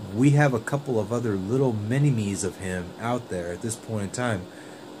 We have a couple of other little mini-me's of him out there at this point in time,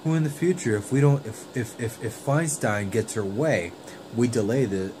 who in the future, if Feinstein gets her way, we delay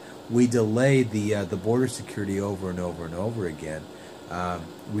the border security over and over and over again.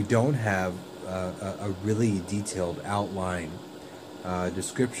 We don't have a really detailed outline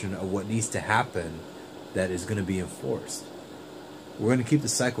description of what needs to happen that is going to be enforced. We're going to keep the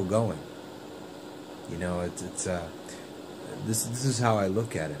cycle going. You know, this is how I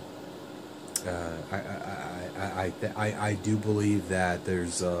look at it. I do believe that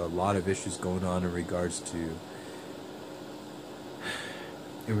there's a lot of issues going on in regards to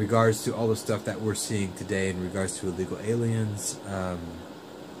all the stuff that we're seeing today in regards to illegal aliens,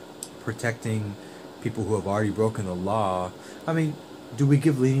 protecting people who have already broken the law. I mean, do we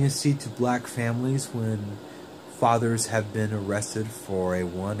give leniency to black families when fathers have been arrested for a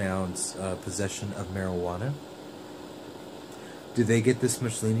 1-ounce possession of marijuana? Do they get this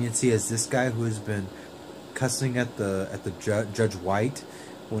much leniency as this guy who has been cussing at the Judge White,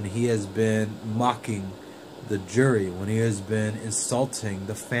 when he has been mocking the jury, when he has been insulting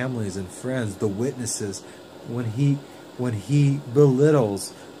the families and friends, the witnesses, when he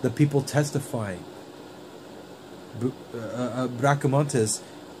belittles the people testifying? Bracamontes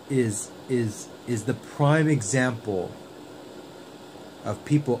is the prime example of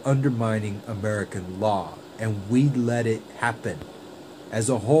people undermining American law, and we let it happen. As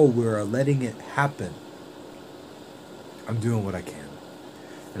a whole, we are letting it happen. I'm doing what I can,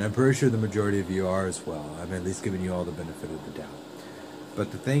 and I'm pretty sure the majority of you are as well. I'm at least giving you all the benefit of the doubt.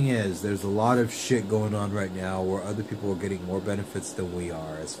 But the thing is, there's a lot of shit going on right now where other people are getting more benefits than we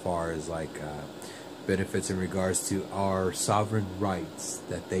are, as far as like benefits in regards to our sovereign rights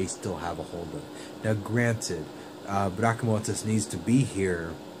that they still have a hold of. Now, granted, Bracamontes needs to be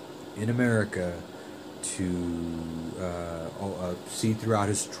here in America to see throughout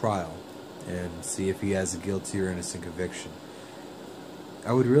his trial and see if he has a guilty or innocent conviction.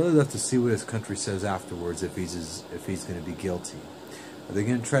 I would really love to see what his country says afterwards if he's going to be guilty. Are they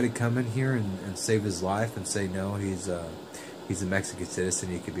going to try to come in here and save his life and say no, he's a Mexican citizen,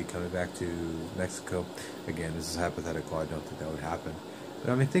 he could be coming back to Mexico? Again, this is hypothetical. I don't think that would happen.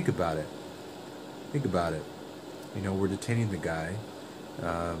 But I mean, think about it. Think about it. You know, we're detaining the guy.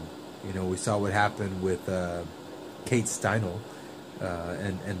 You know, we saw what happened with Kathryn Steinle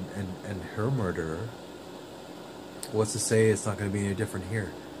and her murderer. What's to say it's not going to be any different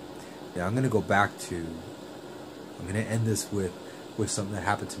here? Now, I'm going to go back to, I'm going to end this with something that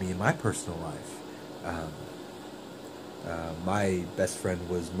happened to me in my personal life. My best friend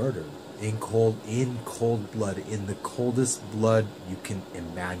was murdered in cold blood, in the coldest blood you can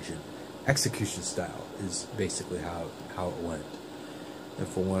imagine. Execution style is basically how it went. And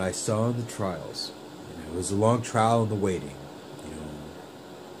from what I saw in the trials, you know, it was a long trial in the waiting. You know,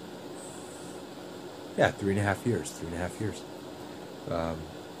 yeah, 3.5 years. 3.5 years.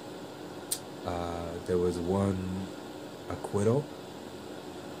 There was one acquittal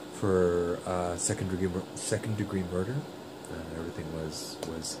for second degree murder. Everything was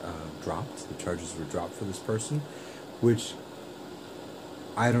dropped. The charges were dropped for this person, which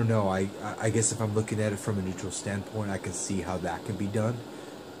I don't know. I guess if I'm looking at it from a neutral standpoint, I can see how that can be done.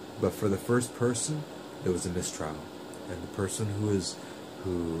 But for the first person, there was a mistrial, and the person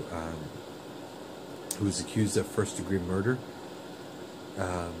who was accused of first-degree murder,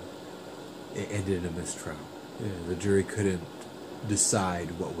 it ended in a mistrial. The jury couldn't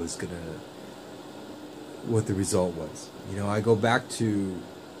decide what the result was. You know, I go back to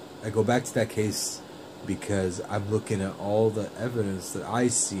that case because I'm looking at all the evidence that I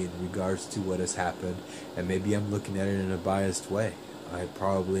see in regards to what has happened, and maybe I'm looking at it in a biased way. I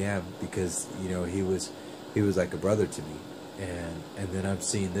probably am, because you know, he was like a brother to me, and then I'm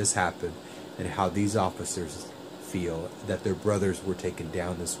seeing this happen, and how these officers feel that their brothers were taken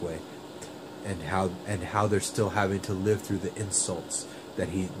down this way, and how they're still having to live through the insults that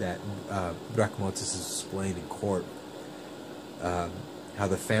Bracamontes is displaying in court. how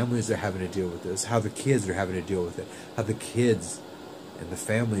the families are having to deal with this, how the kids are having to deal with it, how the kids and the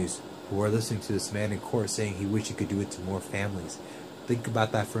families who are listening to this man in court saying he wished he could do it to more families. Think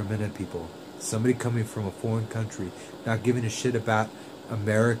about that for a minute, people. Somebody coming from a foreign country, not giving a shit about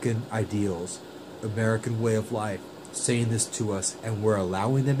American ideals, American way of life, saying this to us, and we're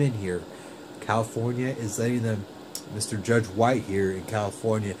allowing them in here. California is letting them, Mr. Judge White here in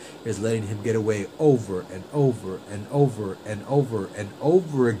California is letting him get away over and over and over and over and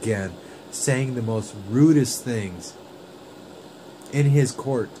over again, saying the most rudest things in his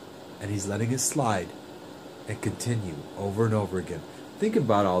court, and he's letting it slide and continue over and over again. Think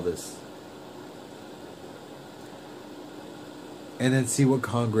about all this. And then see what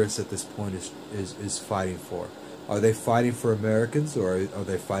Congress at this point is fighting for. Are they fighting for Americans, or are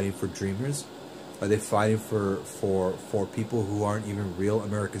they fighting for dreamers? Are they fighting for people who aren't even real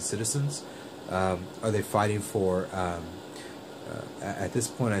American citizens? Are they fighting for... at this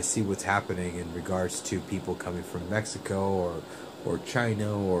point, I see what's happening in regards to people coming from Mexico or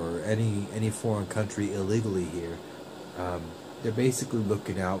China or any foreign country illegally here. They're basically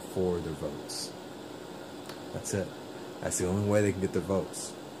looking out for their votes. That's it. That's the only way they can get their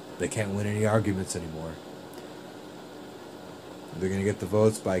votes. They can't win any arguments anymore. They're going to get the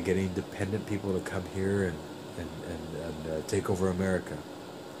votes by getting dependent people to come here and take over America.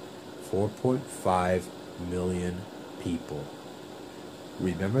 4.5 million people.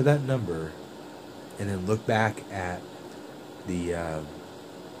 Remember that number, and then look back at the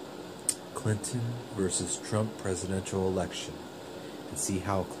Clinton versus Trump presidential election and see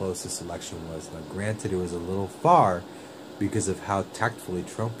how close this election was. Now, granted, it was a little far because of how tactfully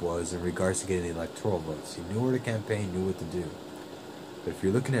Trump was in regards to getting the electoral votes. He knew where to campaign, knew what to do. But if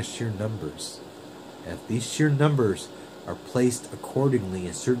you're looking at sheer numbers, and if these sheer numbers are placed accordingly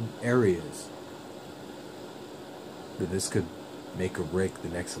in certain areas, then this could make or break the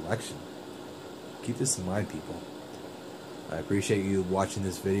next election. Keep this in mind, people. I appreciate you watching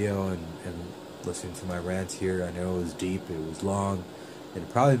this video and listening to my rant here. I know it was deep, it was long, and it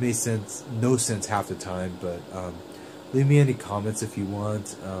probably made no sense half the time, but leave me any comments if you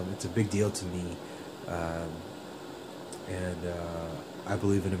want. It's a big deal to me. I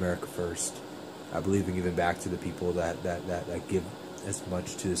believe in America first. I believe in giving back to the people that give as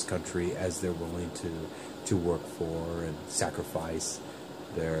much to this country as they're willing to work for and sacrifice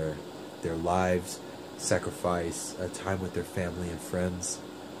their lives, sacrifice time with their family and friends.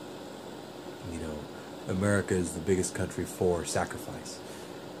 You know, America is the biggest country for sacrifice,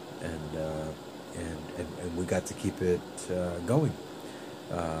 and we got to keep it going,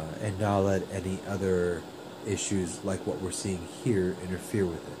 and not let any other issues like what we're seeing here interfere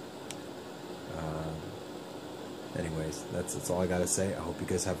with it. Anyways, that's all I gotta say. I hope you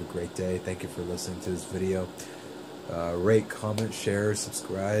guys have a great day. Thank you for listening to this video. Rate, comment, share,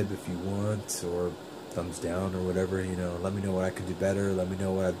 subscribe if you want, or thumbs down or whatever. You know, let me know what I can do better. Let me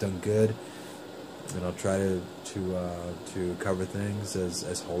know what I've done good, and I'll try to cover things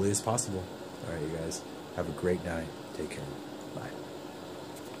as wholly as possible. All right, you guys, have a great night. Take care. Bye.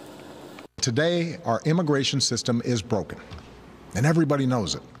 Today, our immigration system is broken, and everybody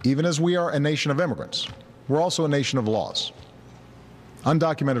knows it. Even as we are a nation of immigrants, we're also a nation of laws.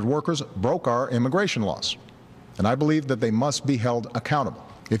 Undocumented workers broke our immigration laws, and I believe that they must be held accountable.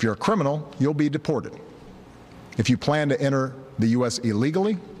 If you're a criminal, you'll be deported. If you plan to enter the U.S.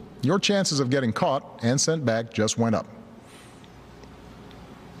 illegally, your chances of getting caught and sent back just went up.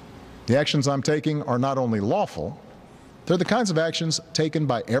 The actions I'm taking are not only lawful, they're the kinds of actions taken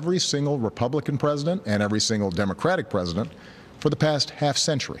by every single Republican president and every single Democratic president for the past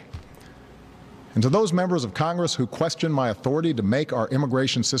half-century. And to those members of Congress who question my authority to make our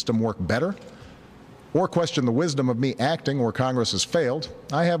immigration system work better, or question the wisdom of me acting where Congress has failed,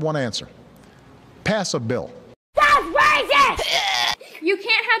 I have one answer. Pass a bill. That's racist! You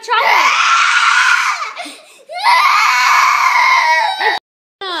can't have chocolate!